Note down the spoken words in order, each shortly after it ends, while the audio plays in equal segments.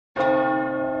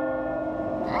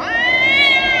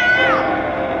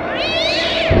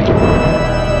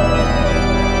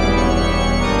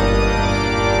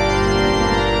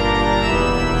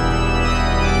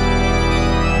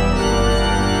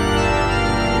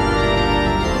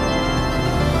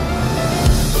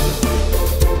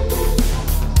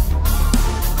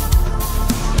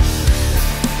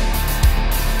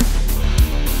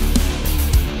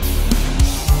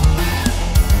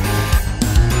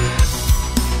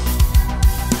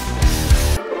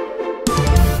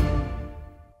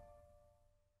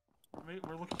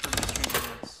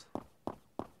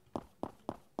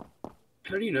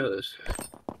do you know this?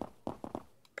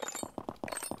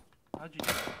 How'd you do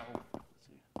that? Oh, let's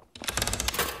see.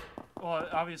 Well,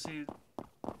 obviously,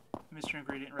 mystery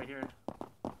ingredient right here.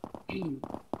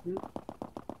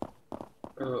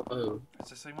 Oh. Is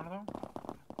this thing one of them?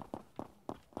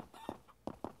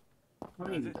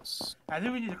 Yes. I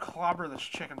think we need to clobber this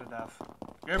chicken to death.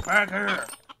 Get back here!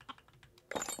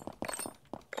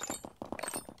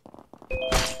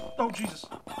 Oh, Jesus.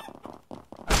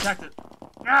 I attacked it.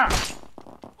 Ah!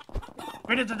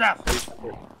 Beat it to death!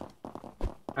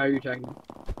 How are you attacking it?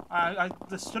 I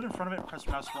stood in front of it and pressed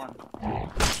mouse 1.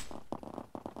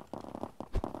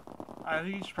 I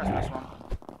think you should press mouse 1.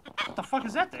 What the fuck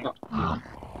is that thing? Oh.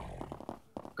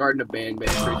 Garden of Banban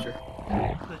creature.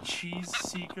 The cheese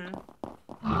seeker.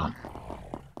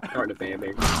 Garden of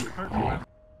Banban creature.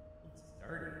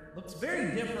 Looks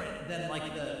very different than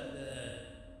like the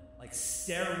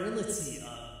sterility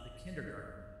of the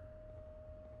kindergarten.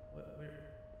 Where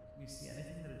can you see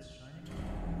anything that it's shining?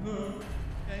 No.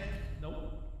 Okay.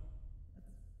 Nope.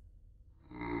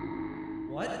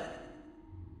 What?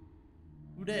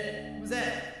 Who's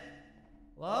that?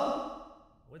 Hello?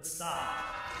 Would stop.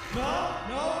 No.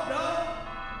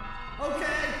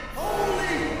 Okay.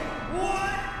 Holy!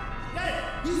 What?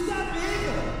 He's that big!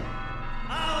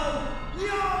 Oh!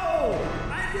 Yo!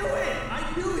 I knew it! I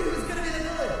knew he was gonna be the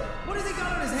villain! What has he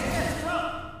got on his hands, bro?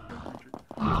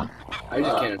 I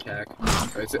just can't attack.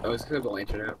 I was gonna have the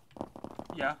lantern out.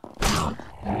 Yeah.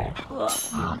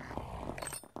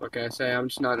 What can I say? I'm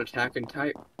just not an attacking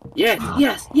type. Yes! No!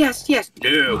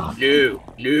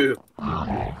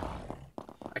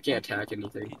 I can't attack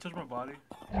anything. Can you touch my body?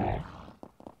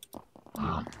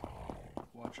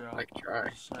 Watch out. I can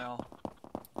try. Snail.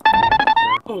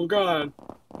 Oh god!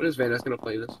 When is Vanos gonna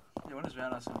play this? Yeah, when is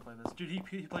Vanos gonna play this? Dude, he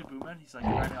played Boomman. He's like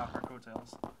riding off our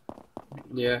coattails.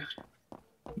 Yeah.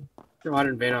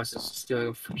 Modern Vanos is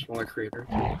stealing from smaller creators.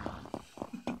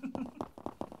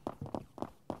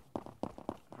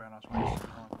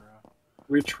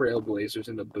 We're trailblazers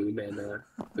in the Boomman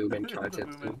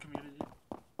content. Boomman community.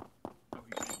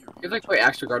 You could like play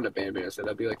Extra Garden of Banban, so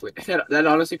that'd be like that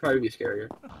honestly probably be scarier.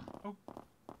 Oh.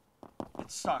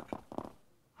 It's stuck.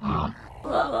 Wait.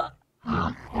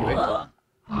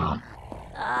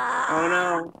 Oh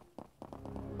no.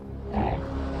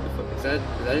 Is that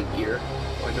a deer?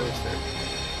 Oh, I know it's there.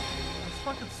 This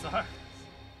fucking sucks.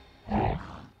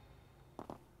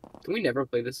 Can we never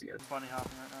play this again? I'm bunny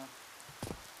hopping right now.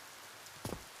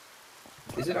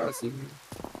 Is it honestly?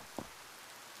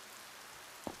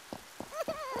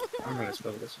 I'm gonna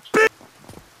spell this.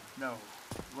 No.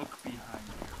 Look behind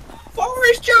you.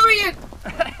 Forest giant!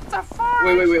 It's a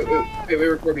forest giant! Wait,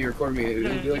 record me.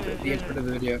 Yeah, Do like the intro to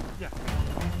the video. Yeah.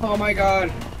 Oh my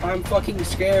god, I'm fucking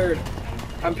scared.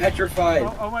 I'm petrified.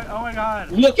 Oh my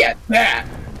god. Look at that!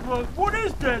 Look, what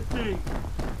is that thing?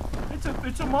 It's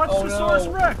a Monsterosaurus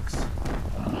Rex.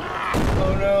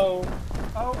 Oh no.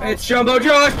 Oh. It's Jumbo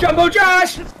Josh!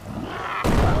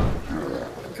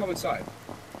 Come inside.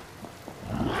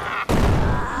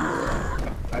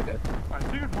 I did. I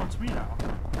think it wants me now.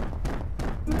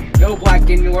 Go, Black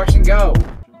Daniel Larson, go!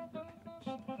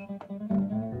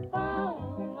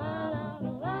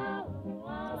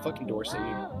 A fucking door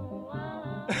singing.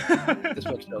 This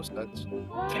makes no sense.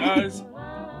 Guys,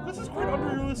 this is quite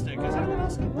unrealistic. Has anyone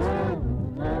else got this?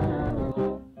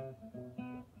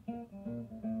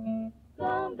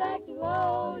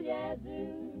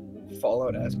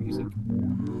 Fallout-ass music.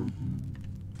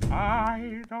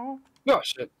 I don't. Oh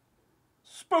shit.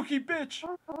 Spooky bitch!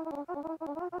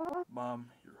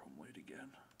 Mom, you're home late again.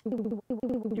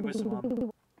 You miss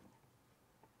Mom.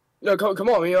 No, come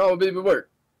on, man. I'll be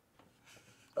work.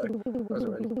 Sorry, I was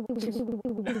ready.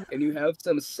 And you have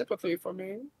some sympathy for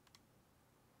me?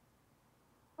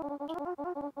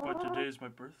 But today is my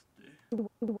birthday.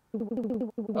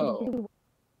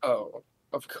 Oh,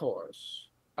 of course.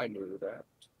 I knew that.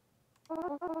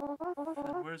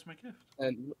 And where's my gift?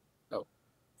 And,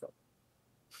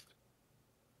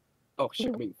 oh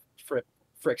shit, I mean, frick,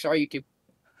 sorry, YouTube.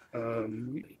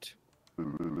 Wait.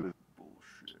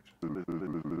 Bullshit.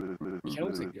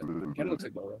 Kinda looks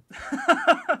like Molo.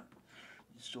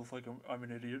 You still think I'm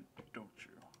an idiot, don't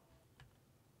you?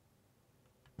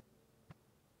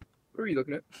 What are you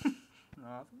looking at?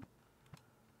 Nothing.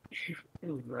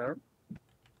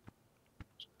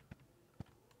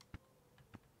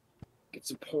 Get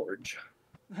some porridge.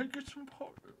 Get some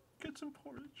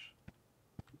porridge.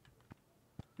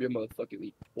 Be a motherfucking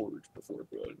eat porridge before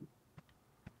bed.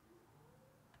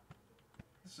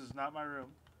 This is not my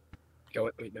room.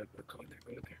 Wait, no, go in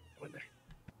there.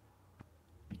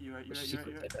 You're right.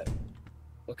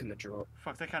 Look in the drawer.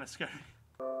 Fuck, that kind of scared me.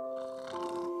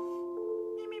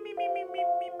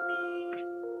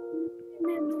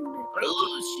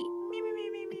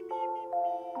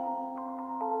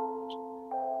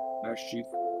 Chief,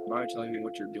 mind telling me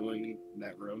what you're doing in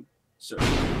that room? Sir,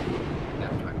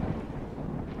 nap time.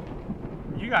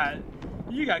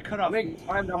 You got cut off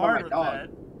hard with that.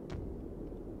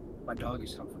 My dog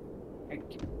is suffering.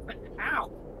 Ow!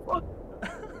 What?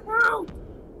 Ow!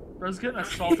 Bro's getting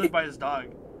assaulted by his dog.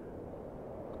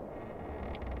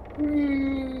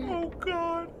 Oh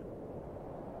God!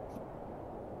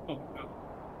 Oh no!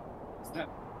 Is that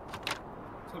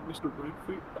Mr.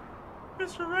 Redface?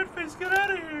 Mr. Redface, get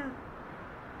out of here!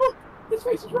 Oh, his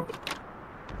face is red.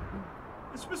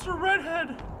 It's Mr.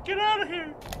 Redhead! Get out of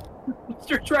here!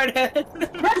 Mr. Redhead!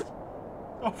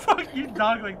 Oh fuck! Your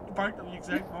dog like barked at the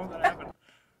exact moment that happened.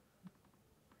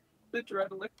 The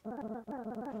adrenaline.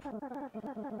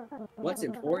 What's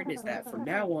important is that from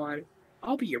now on,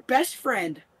 I'll be your best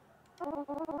friend.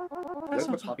 That's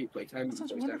my puppy playtime. That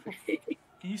sounds wonderful.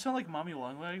 Can you sound like Mommy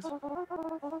Longlegs? Do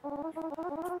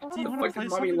you want to play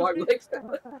Mommy Longlegs? I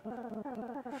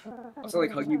sound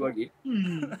like Huggy Wuggy.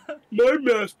 My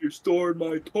master stored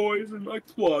my toys in my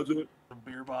closet. A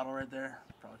beer bottle right there.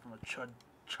 Probably from a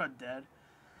chud dad.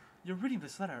 You're reading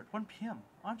this letter at 1 p.m.,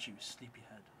 aren't you,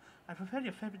 sleepyhead? I prepared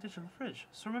your favorite dish in the fridge,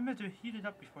 so remember to heat it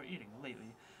up before eating.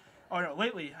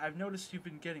 Lately, I've noticed you've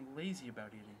been getting lazy about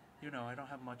eating. You know, I don't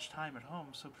have much time at home,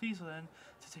 so please learn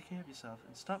to take care of yourself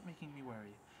and stop making me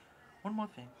worry. One more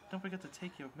thing, don't forget to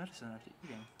take your medicine after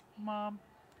eating. Mom.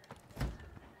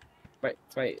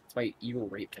 It's my evil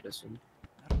rape medicine.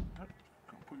 I'm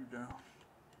gonna put you down.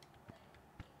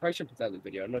 Probably should put that in the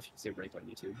video. I don't know if you can say rape on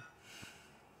YouTube.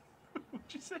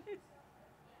 What'd you say?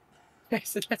 I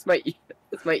said that's my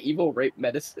evil rape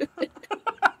medicine.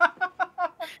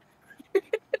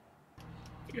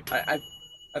 I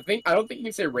don't think you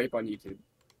can say rape on YouTube.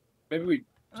 Maybe we.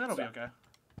 That'll be okay.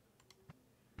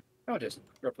 I'll just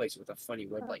replace it with a funny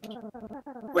word like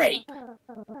rape.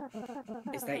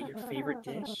 Is that your favorite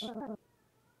dish? Do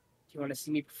you want to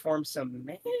see me perform some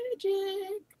magic?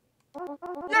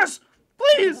 Yes,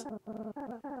 please.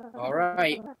 All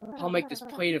right, I'll make this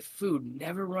plate of food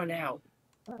never run out.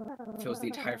 Fills the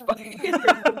entire fucking.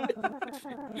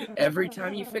 Every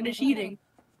time you finish eating,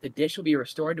 the dish will be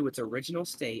restored to its original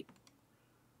state.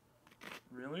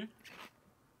 Really?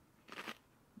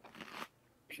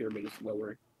 Pyramid is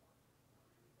lower.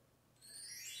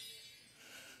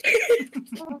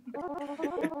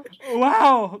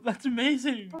 Wow, that's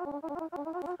amazing.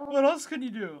 What else can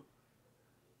you do?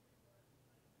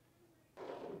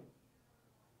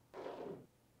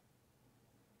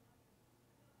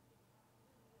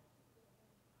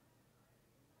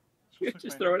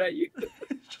 Just throw it at you.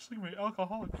 Just like my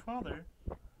alcoholic father.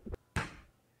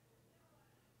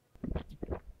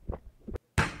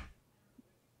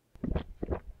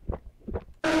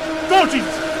 Oh,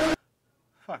 Jesus!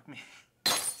 Fuck me.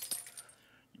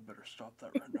 You better stop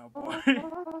that right now, boy.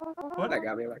 What? That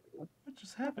got me like. What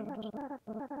just happened?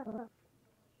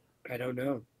 I don't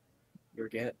know. Your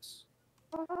guess.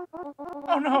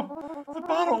 Oh no! The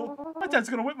bottle! My dad's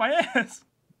gonna whip my ass!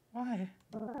 Why?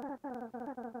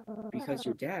 Because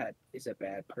your dad is a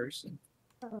bad person.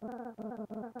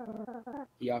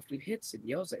 He often hits and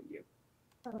yells at you.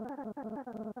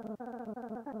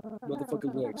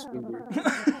 Motherfucking legs.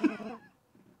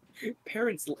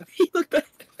 Parents, he looked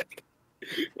back.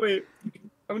 Wait,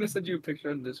 I'm gonna send you a picture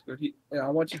on Discord. I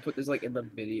want you to put this like in the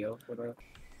video.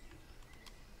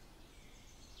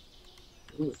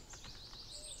 Ooh.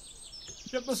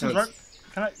 Yep, this is right.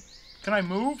 Can I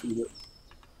move?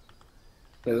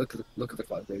 Hey, look at the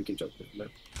clock. Maybe we can jump with them.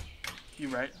 You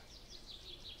right.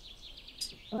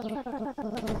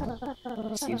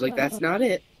 Seems like that's not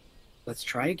it. Let's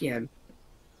try again.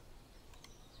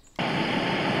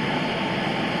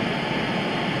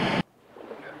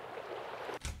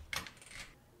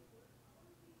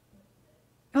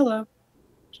 Hello.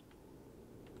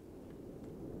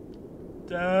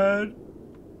 Dad,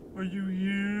 are you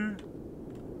here?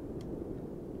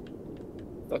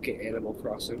 Fucking Animal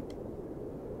Crossing.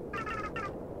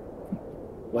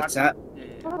 What's that? Yeah.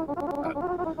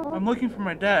 I'm looking for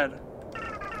my dad.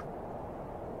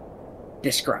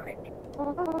 Describe.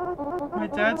 My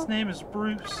dad's name is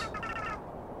Bruce.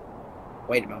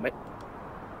 Wait a moment.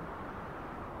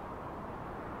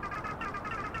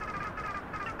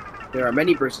 There are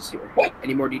many Bruces here.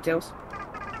 Any more details?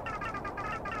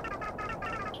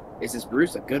 Is this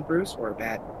Bruce a good Bruce or a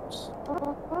bad Bruce?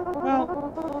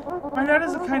 Well, my dad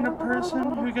is the kind of person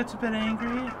who gets a bit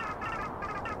angry.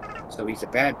 So he's a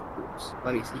bad Bruce.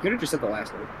 Let me see. You could have just said the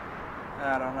last name.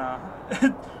 I don't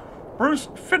know. Bruce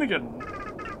Finnegan.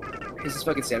 Is this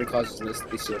fucking Santa Claus's list?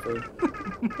 They steal from him.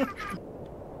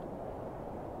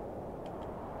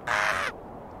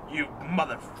 You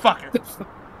motherfucker.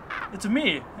 It's a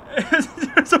me.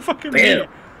 It's a fucking me. Bill.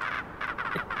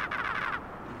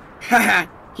 Haha,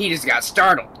 he just got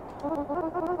startled.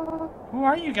 Who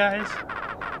are you guys?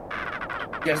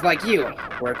 Just like you,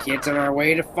 we're kids on our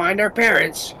way to find our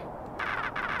parents.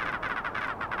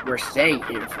 We're staying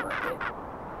here for a bit.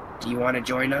 Do you want to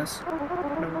join us?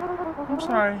 I'm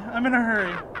sorry, I'm in a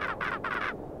hurry.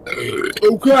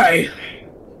 Okay.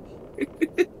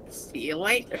 See you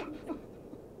later.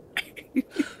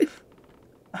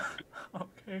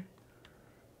 Okay.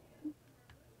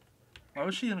 Why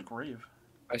was she in a grave?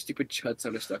 My stupid chud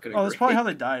sounded stuck in a Oh, that's grave. probably how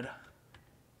they died.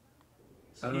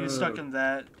 So he was stuck in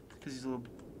that because he's a little.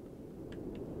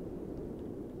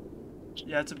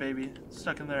 Yeah, it's a baby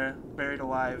stuck in there, buried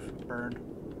alive, burned.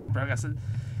 Bro, I guess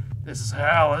this is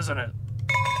hell, isn't it?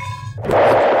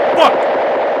 Fuck!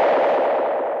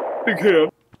 Big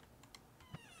hell.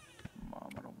 Mom,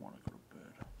 I don't want to go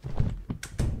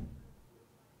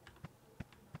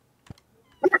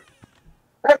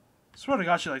to bed. Swear to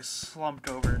God, she like slumped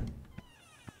over.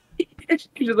 She's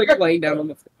just like laying down on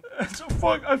the floor. So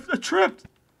fuck, I tripped.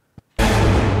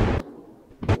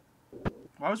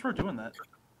 Why was Bro doing that?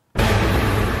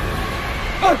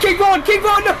 Oh, King Von! King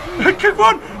Von! No! King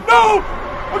Von! No!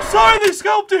 I'm sorry they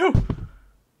scalped you!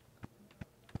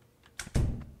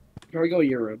 Here we go,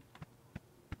 your room.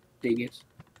 Dang it.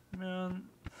 Man,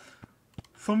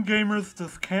 some gamers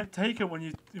just can't take it when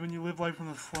you live life in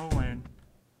the slow lane.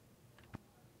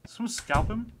 Someone scalp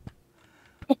him?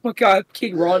 Oh my God,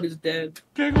 King Ron is dead.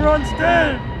 King Ron's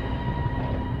dead!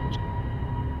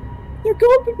 They're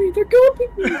gulping me! They're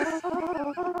gulping me!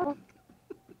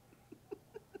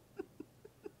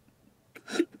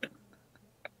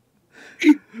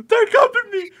 They're gulping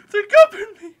me! They're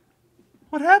gulping me!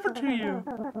 What happened to you?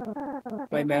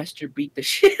 My master beat the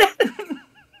shit out of me.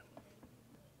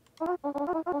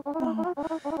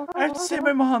 Oh, I have to save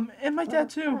my mom and my dad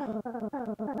too.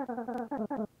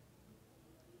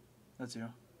 That's you.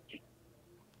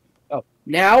 Oh,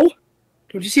 now?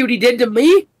 Don't you see what he did to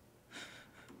me?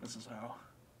 This is how.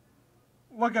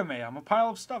 Look at me, I'm a pile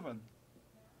of stuffing.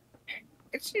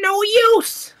 It's no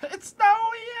use! It's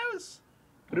no use!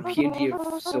 Put a PNG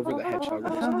of Silver the Hedgehog I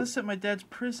on found this. this at my dad's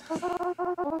prison. I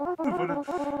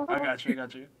got you, I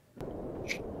got you.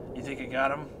 You think I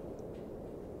got him?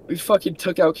 We fucking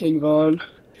took out King Von.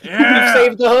 Yeah! We've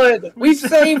saved the hood! We've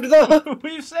saved the hood!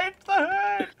 We've saved the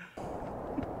hood!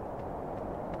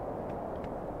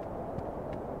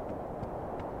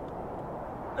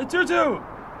 Hey, Tutu!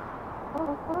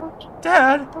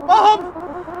 Dad! Mom!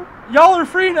 Y'all are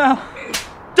free now!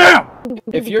 Damn!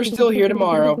 If you're still here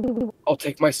tomorrow, I'll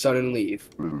take my son and leave.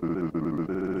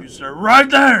 You stay right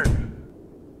there!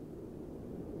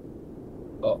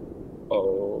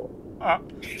 Oh. Mom!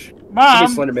 Give me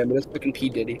Slenderman, but it's fucking P.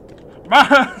 Diddy.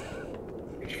 Mom!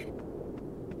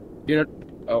 You know.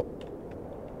 Oh.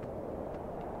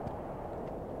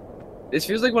 This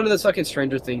feels like one of those fucking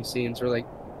Stranger Things scenes where, like,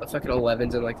 the fucking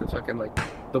 11's in, like, the fucking, like,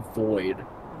 the void.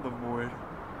 The void.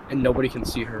 And nobody can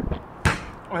see her.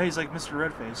 Oh, hey, he's like Mr.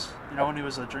 Redface. You know when he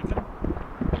was drinking?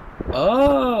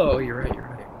 Oh, you're right, you're right.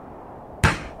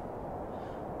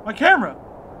 My camera!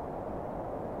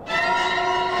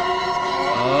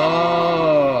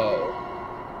 Oh.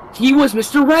 He was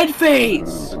Mr.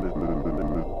 Redface!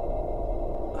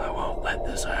 I won't let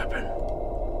this happen.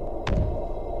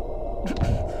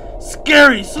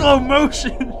 Scary slow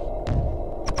motion!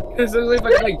 This is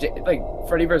like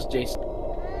Freddy vs. Jason.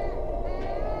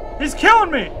 He's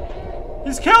killing me!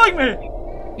 He's killing me!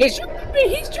 He's jumping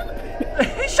me! He's jumping me!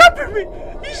 He's jumping me!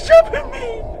 He's jumping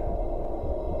me!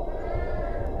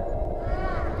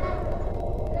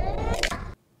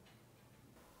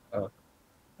 Oh.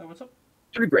 Hey, what's up?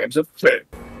 3 grams of fat.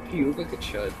 You look like a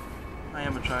chud. I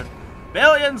am a chud.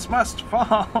 Billions must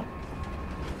fall!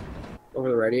 Over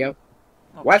the radio.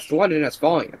 Oh, West London has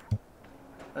fallen.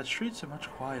 The streets are much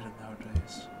quieter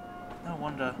nowadays. No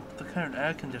wonder, the current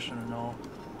air conditioner and all.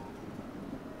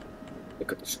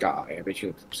 Look at the sky. I bet you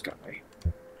look at the sky.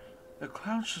 The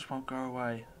clouds just won't go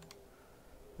away.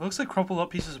 It looks like crumpled up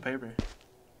pieces of paper.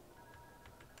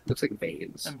 Looks like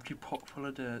veins. Empty pot full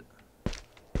of dirt.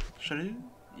 Should I?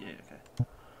 Yeah, okay.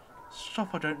 Stuff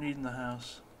I don't need in the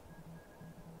house.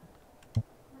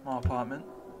 My apartment.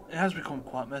 It has become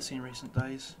quite messy in recent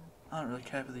days. I don't really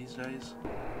care for these days.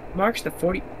 Marks the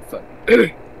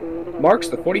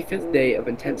 45th day of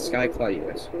intense sky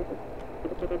cloudiness.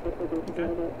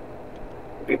 Okay.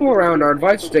 People around are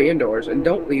advised to stay indoors and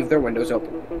don't leave their windows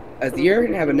open, as the air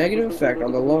can have a negative effect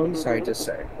on the lungs, scientists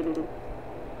say.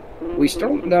 We still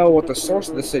don't know what the source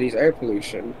of the city's air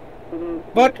pollution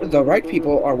But the right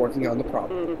people are working on the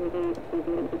problem.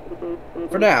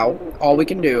 For now, all we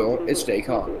can do is stay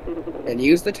calm, and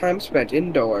use the time spent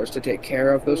indoors to take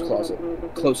care of those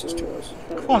closest to us.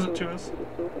 Closet to us.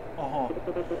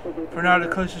 For now, the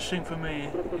closest thing for me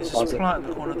is this plant in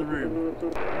the corner of the room.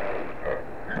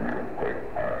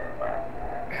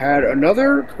 Had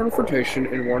another confrontation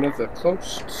in one of the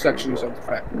close sections of the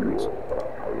factories.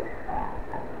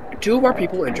 2 of our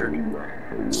people injured.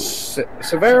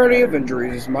 Severity of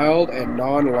injuries is mild and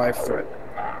non-life-threatening.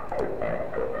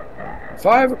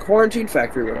 5 quarantined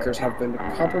factory workers have been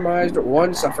compromised.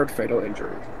 1 suffered fatal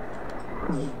injuries.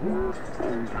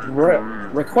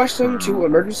 Requesting 2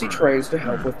 emergency trains to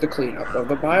help with the cleanup of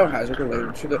the biohazard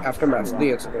related to the aftermath of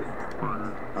the incident.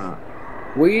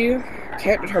 We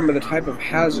can't determine the type of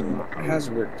hazard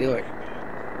we're dealing.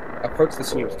 Approach the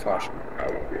scene with caution.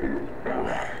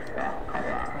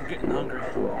 I'm getting hungry.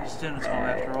 It's dinner time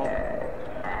after all.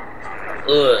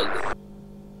 Ugh.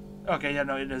 Okay, yeah,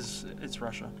 no, it's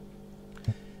Russia.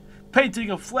 Painting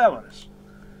of flowers.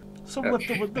 Some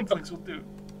leftover dumplings will do.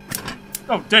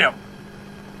 Oh, damn.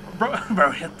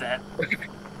 Bro hit that.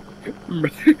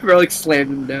 Bro, like,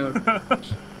 slammed him down. I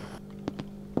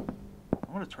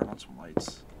want to turn on some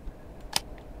lights.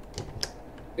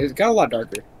 It's got a lot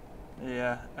darker.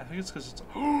 Yeah, I think it's because it's...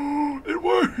 it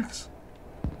works!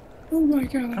 Oh my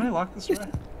god. Can I lock this way?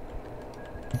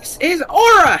 This is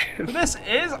Aura! This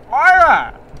is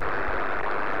Aura!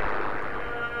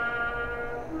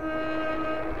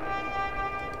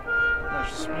 There's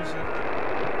just music.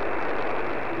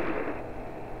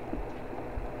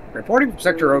 Reporting from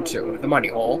Sector 02, the money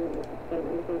hole.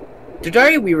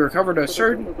 Today, we recovered a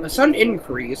sudden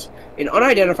increase in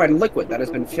unidentified liquid that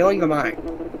has been filling the mine.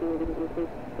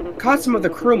 Caught some of the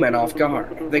crewmen off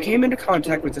guard. They came into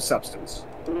contact with the substance.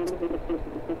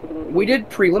 We did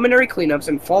preliminary cleanups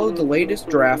and followed the latest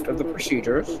draft of the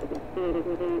procedures.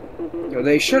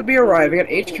 They should be arriving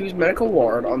at HQ's medical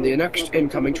ward on the next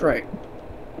incoming train.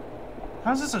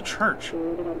 How's this a church?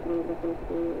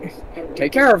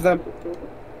 Take care of them.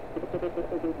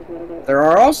 There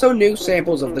are also new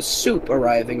samples of the soup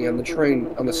arriving on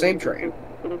the same train.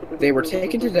 They were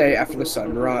taken today after the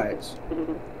sunrise.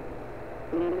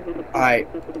 I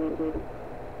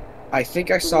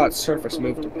think I saw its surface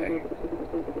move today.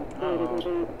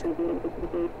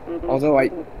 Although I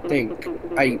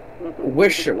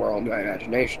wish it were all my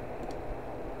imagination.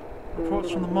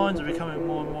 Reports from the mines are becoming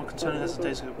more and more concerning as the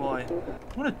days go by. I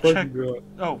want to check...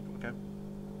 Oh, okay.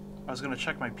 I was going to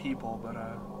check my people, but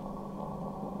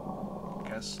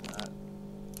guess not.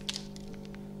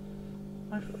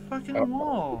 My fucking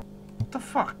wall. What the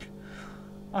fuck?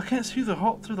 I can't see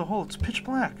through the hole. It's pitch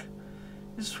black.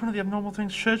 This is one of the abnormal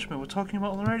things churchmen were talking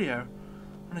about on the radio.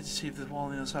 I need to see if the wall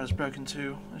on the other side is broken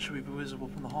too. It should be visible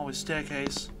from the hallway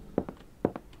staircase.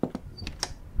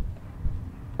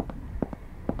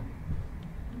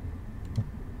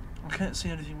 I can't see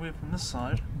anything weird from this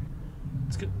side.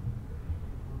 It's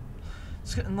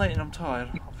getting late and I'm tired.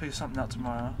 I'll figure something out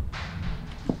tomorrow.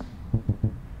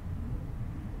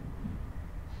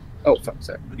 Oh, fuck,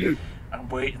 sorry. I'm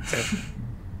waiting.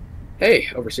 Hey,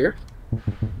 Overseer.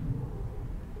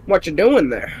 What you doing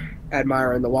there?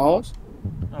 Admiring the walls?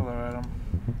 Hello, Adam.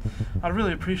 I'd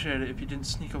really appreciate it if you didn't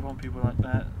sneak up on people like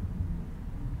that.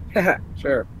 Haha,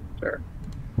 sure.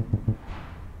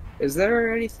 Is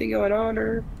there anything going on,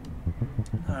 or...?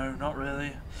 No, not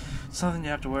really. It's nothing you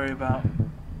have to worry about.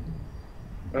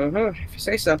 Uh-huh, if you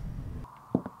say so.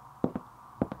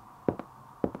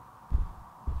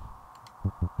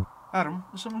 Adam,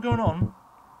 is something going on?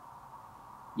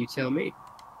 You tell me.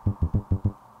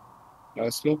 I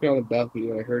was smoking on the balcony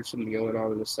when I heard something going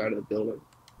on the side of the building.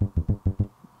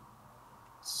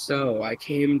 So I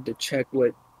came to check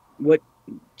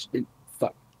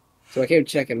fuck. So I came to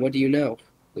check, and what do you know?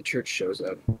 The church shows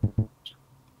up.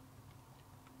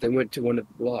 They went to one of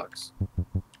the blocks.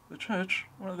 The church?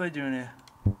 What are they doing here?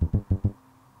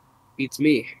 Beats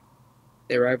me.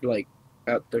 They arrived like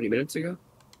about 30 minutes ago.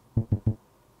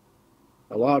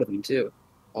 A lot of them too.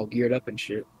 All geared up and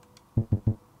shit.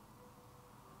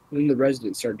 Then the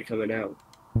residents started coming out.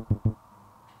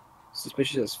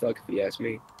 Suspicious as fuck if you ask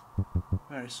me.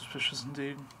 Very suspicious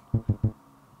indeed.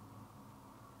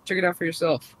 Check it out for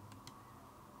yourself.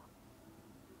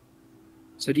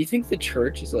 So do you think the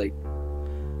church is like...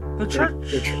 The church?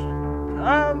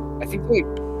 I think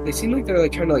they seem like they're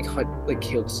like trying to like hunt,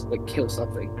 kill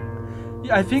something.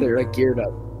 Yeah, I think they're like geared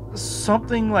up.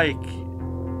 Something like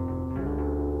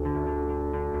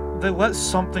they let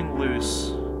something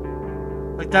loose.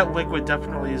 Like that liquid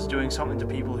definitely is doing something to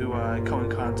people who come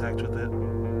in contact with it.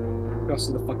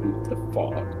 Also the fog.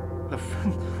 The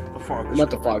fog. Not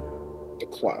the fog. The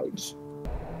clouds.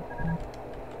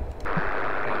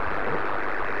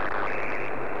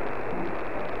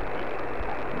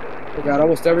 We got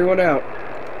almost everyone out.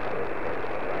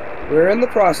 We're in the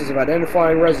process of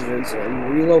identifying residents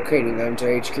and relocating them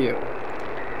to HQ.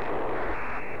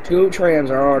 2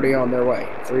 trams are already on their way.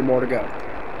 3 more to go.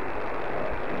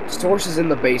 Source is in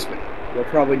the basement. We'll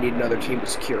probably need another team to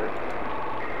secure it.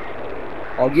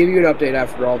 I'll give you an update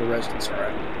after all the residents are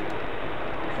out.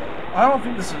 I don't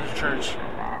think this is a church.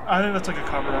 I think that's like a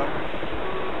cover-up.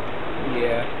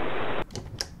 Yeah.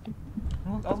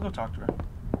 I'll go talk to her.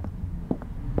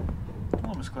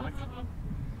 Hello, Miss Clinic.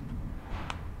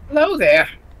 Hello there.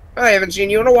 I haven't seen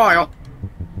you in a while.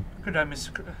 Good day,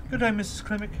 Mrs.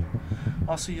 Clinic.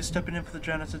 I'll see you stepping in for the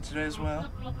janitor today as well.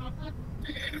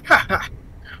 Haha.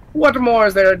 What more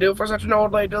is there to do for such an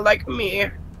old lady like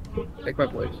me? Take my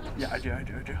place. Yeah, I do.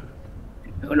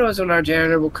 Who knows when our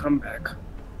janitor will come back?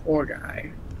 Poor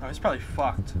guy. Oh, he's probably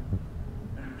fucked.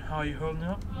 And how are you holding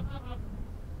up?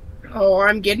 Oh,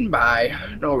 I'm getting by.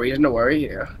 No reason to worry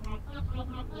here.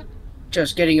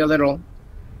 Just getting a little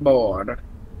bored.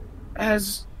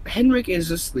 As Henrik is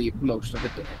asleep most of the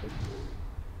day.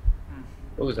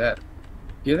 What was that?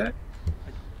 Hear that?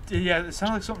 Yeah, it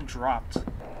sounded like something dropped.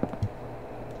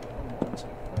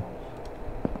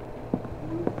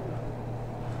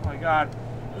 Oh my god.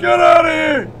 Get out of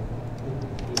here!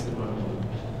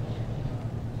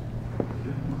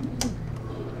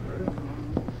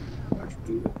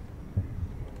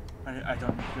 I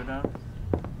don't need to go down.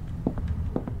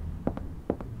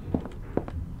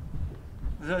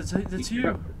 That's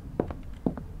you.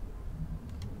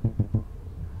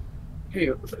 Hey,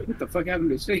 what the fuck happened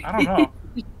to Steve? I don't know.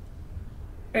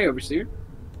 Hey, overseer.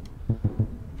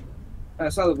 I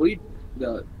saw the lead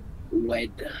church.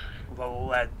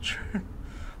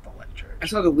 I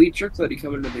saw the lead church lady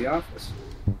come into the office.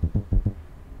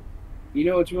 You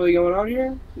know what's really going on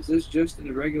here? Is this just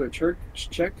a regular church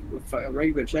check with a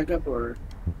regular checkup, or?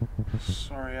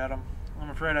 Sorry, Adam. I'm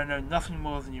afraid I know nothing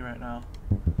more than you right now.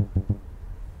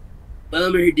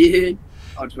 Bummer, dude.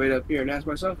 I'll just wait up here and ask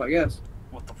myself, I guess.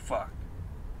 What the fuck?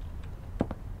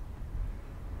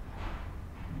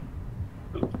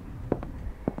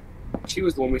 She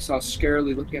was the one we saw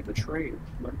scarily looking at the train,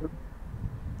 remember?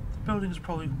 The building is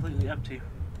probably completely empty.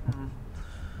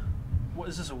 What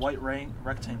is this, a white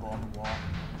rectangle on the wall?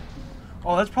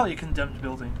 Oh, that's probably a condemned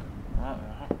building.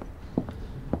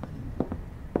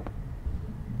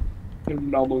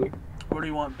 Anomaly. What do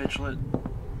you want, bitchlet?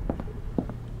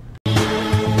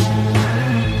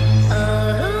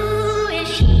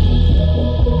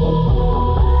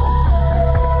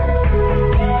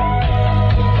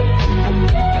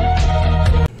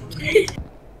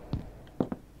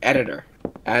 Editor.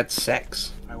 Add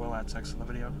sex. I will add sex in the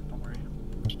video, don't worry.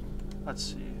 Let's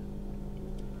see.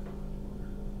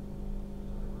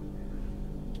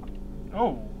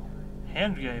 Oh!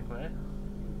 Hand gameplay.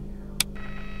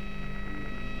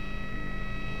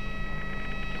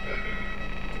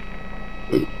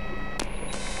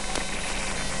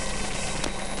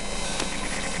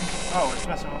 Oh, it's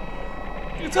messing with...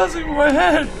 It's messing with my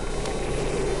head!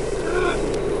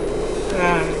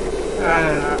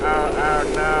 Oh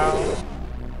no.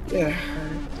 Yeah.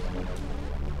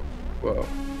 Whoa.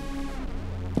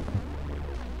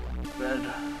 Bed.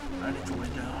 I need to lay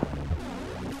down.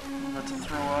 I'm about to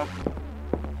throw up.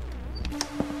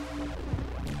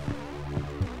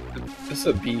 This is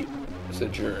a beat. It's a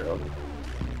journal.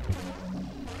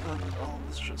 Oh,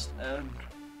 this just end.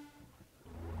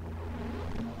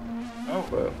 Oh.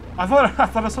 Whoa. I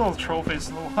thought I saw a troll face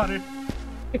in the water.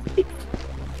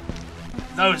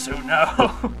 Those who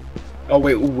know. Oh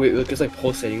wait, look, it's like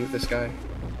pulsating with this guy.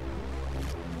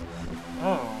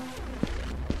 Oh.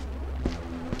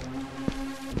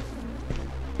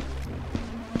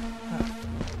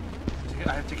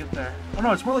 I have to get there. Oh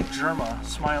no, it's more like Germa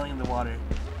smiling in the water.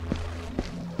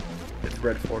 It's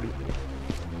red 40.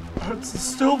 Oh, it's the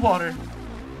still water.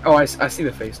 Oh, I see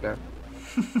the face now.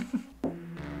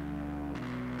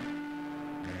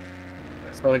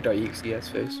 Sonic.exe's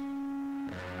face.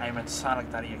 I meant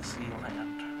Sonic.exe land.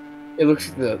 It looks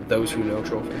like the Those Who Know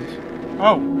trophies.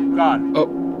 Oh, God. Oh.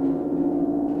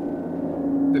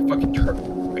 The fucking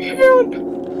turtle. Man!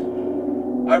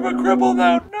 I'm a cripple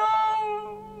now.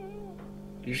 No!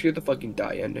 Did you hear the fucking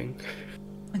die ending?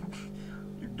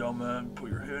 You dumb man. Put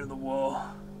your head in the wall.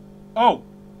 Oh!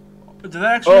 Did that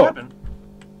actually happen?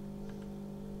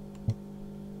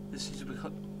 This seems to be...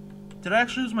 Did I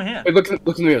actually lose my hand? Wait, look in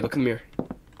the mirror, look in the mirror.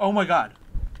 Oh my god.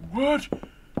 What?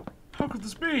 How could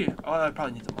this be? Oh, I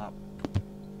probably need to mop.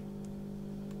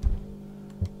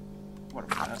 What a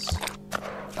mess.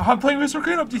 Oh, I'm playing Mr.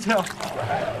 Cleanup Detail.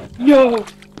 Yo!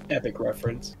 Epic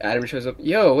reference. Adam shows up.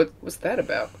 Yo, what's that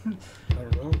about? I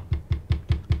don't know.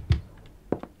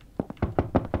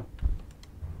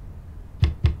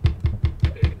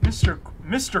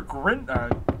 Mr. Grint.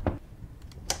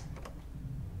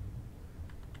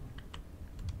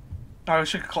 Oh, I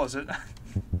should close it.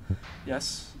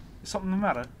 Yes. Is something the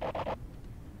matter?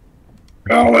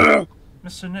 Oh,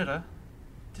 Mr. Knitter?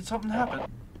 Did something happen?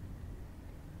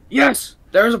 yes,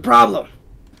 there's a problem.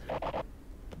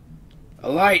 A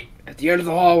light at the end of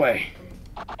the hallway.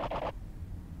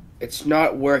 It's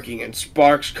not working and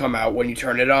sparks come out when you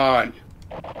turn it on.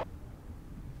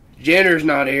 Janitor's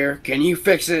not here. Can you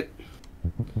fix it?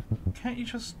 Can't you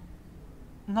just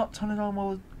not turn it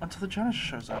on until the janitor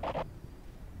shows up?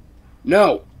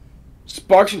 No.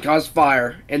 Sparks can cause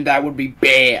fire, and that would be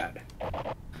bad.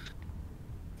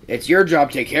 It's your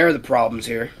job to take care of the problems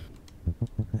here.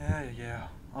 Yeah,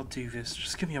 I'll do this.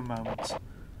 Just give me a moment.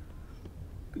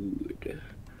 Good.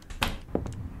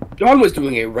 John was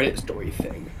doing a Reddit story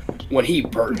thing when he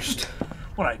burst.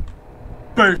 When I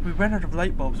burst, we ran out of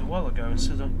light bulbs a while ago and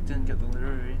still didn't get the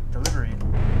delivery.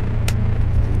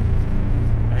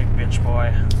 Hey, bitch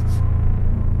boy.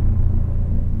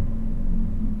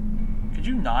 Could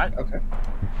you not? Okay.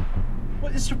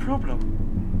 What is the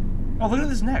problem? Oh, look at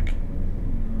his neck.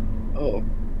 Oh.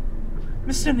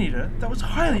 Mr. Anita, that was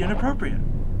highly inappropriate.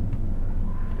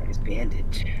 His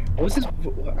bandage. What was his? I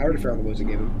already forgot what was I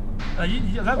gave him.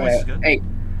 Yeah, that was good. Hey.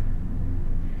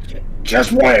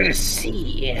 Just wanted to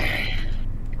see.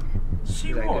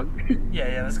 See what?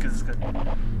 Yeah, that's good.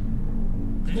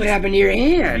 What happened to your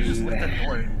hand? You just licked that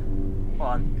door. Hold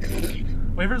on.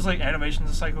 Wait for his like animations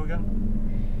to cycle again.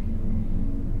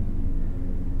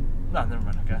 No, never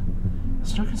mind. Okay.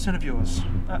 It's no concern of yours.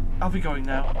 I'll be going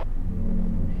now.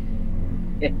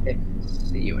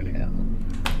 See you in hell.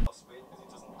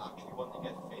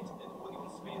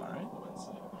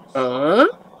 I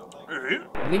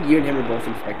think you and him are both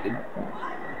infected.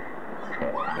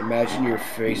 Imagine your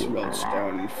face melts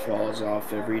down and falls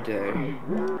off every day.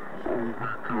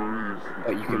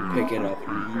 But you can pick it up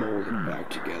and mold it back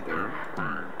together.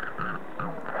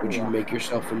 Would you make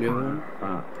yourself a new one?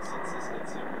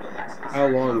 How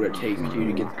long would it take you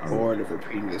to get bored of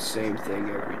repeating the same thing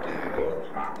every day?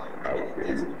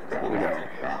 You know,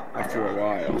 after a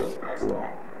while,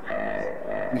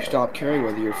 you stop caring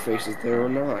whether your face is there or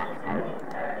not.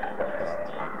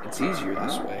 It's easier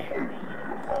this way.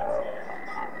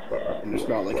 And it's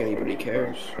not like anybody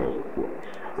cares.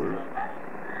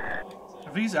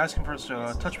 If he's asking for us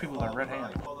to touch people with our red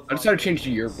hand. I decided to change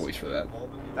to your voice for that.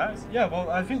 Yeah, well,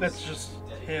 I think that's just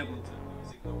him.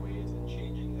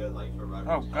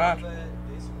 Oh, God.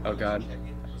 Oh, God.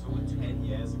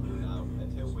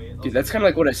 Dude, that's kind of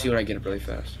like what I see when I get up really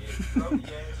fast.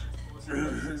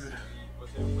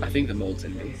 I think the mold's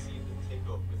in me.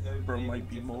 Bro might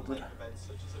be molded.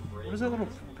 What is that little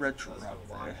red drop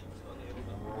there?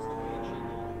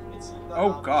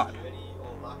 Oh, God.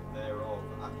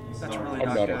 That's really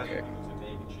not good. Okay.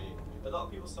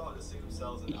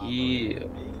 Yeah,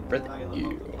 brother,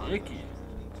 Icky.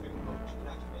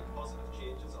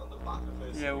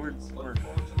 Yeah, we're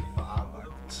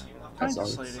kind of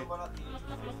slated.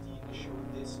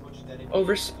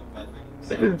 Overseer.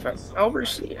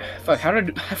 Fuck, I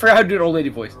forgot how to do an old lady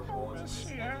voice.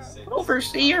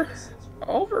 Overseer,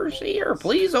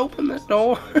 please open this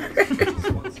door.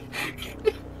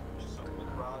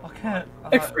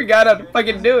 I forgot how to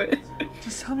fucking do it.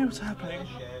 Just tell me what's happening.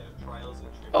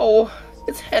 Oh,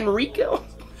 it's Henrico.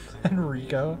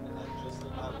 Enrico?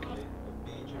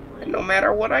 And no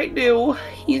matter what I do,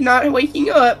 he's not waking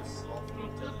up.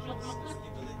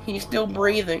 He's still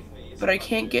breathing, but I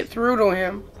can't get through to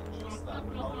him.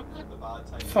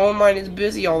 Phone line is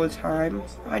busy all the time.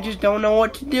 I just don't know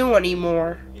what to do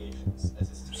anymore. I'm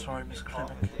sorry, Miss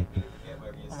Clinic.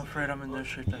 I'm afraid I'm in no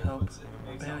shape to help.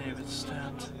 Barely even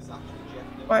stand.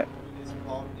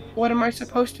 What am I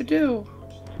supposed to do?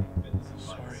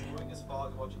 Sorry.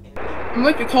 I'm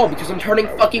like to call because I'm turning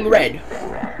fucking red.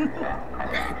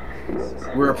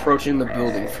 We're approaching the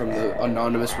building from the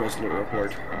anonymous resident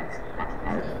report.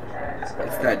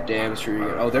 It's that damn street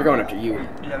again. Oh, they're going after you.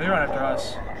 Yeah, they're going after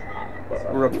us.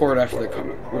 We'll report after the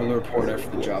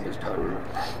job is done.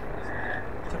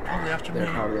 They're probably after me.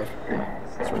 It's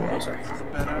probably sorry.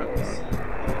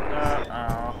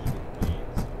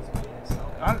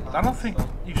 I don't think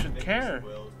you should care.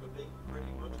 Do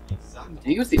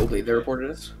you use the old lady that reported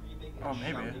us? Oh,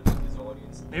 maybe.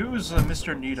 Maybe it was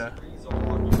Mr. Nita.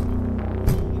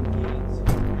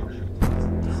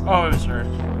 Oh, it was her.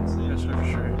 It was her for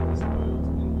sure.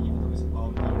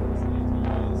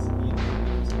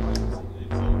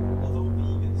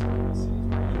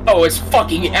 Oh, it's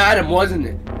fucking Adam, wasn't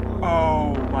it?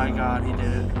 Oh my god, he did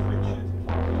it.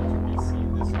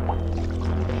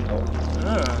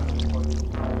 Ugh.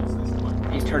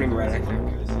 He's turning red, I think.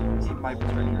 He might be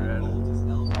turning red.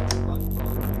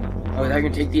 Oh, is that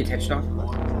gonna take the attention off?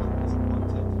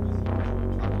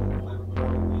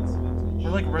 We're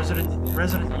like Resident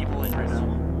Evil-ing right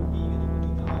now.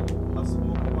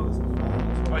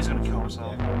 Oh, he's gonna kill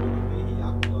himself.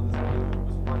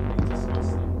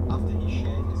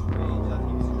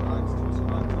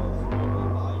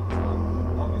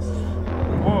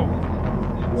 Whoa.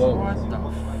 Whoa. What the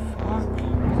fuck?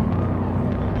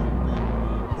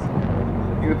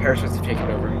 Maybe the parachutes have taken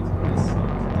over.